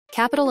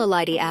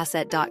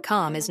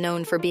CapitalAlidyAsset.com is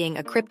known for being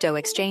a crypto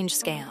exchange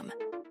scam.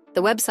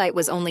 The website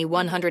was only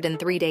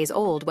 103 days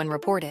old when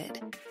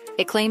reported.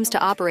 It claims to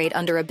operate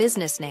under a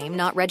business name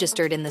not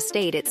registered in the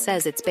state it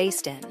says it's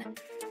based in.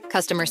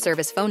 Customer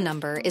service phone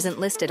number isn't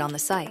listed on the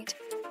site.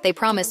 They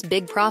promise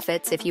big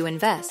profits if you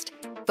invest,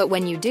 but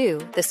when you do,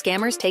 the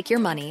scammers take your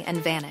money and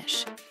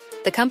vanish.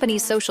 The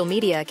company's social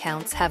media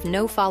accounts have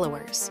no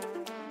followers.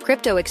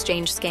 Crypto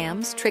exchange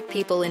scams trick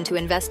people into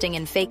investing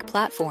in fake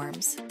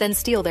platforms, then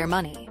steal their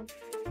money.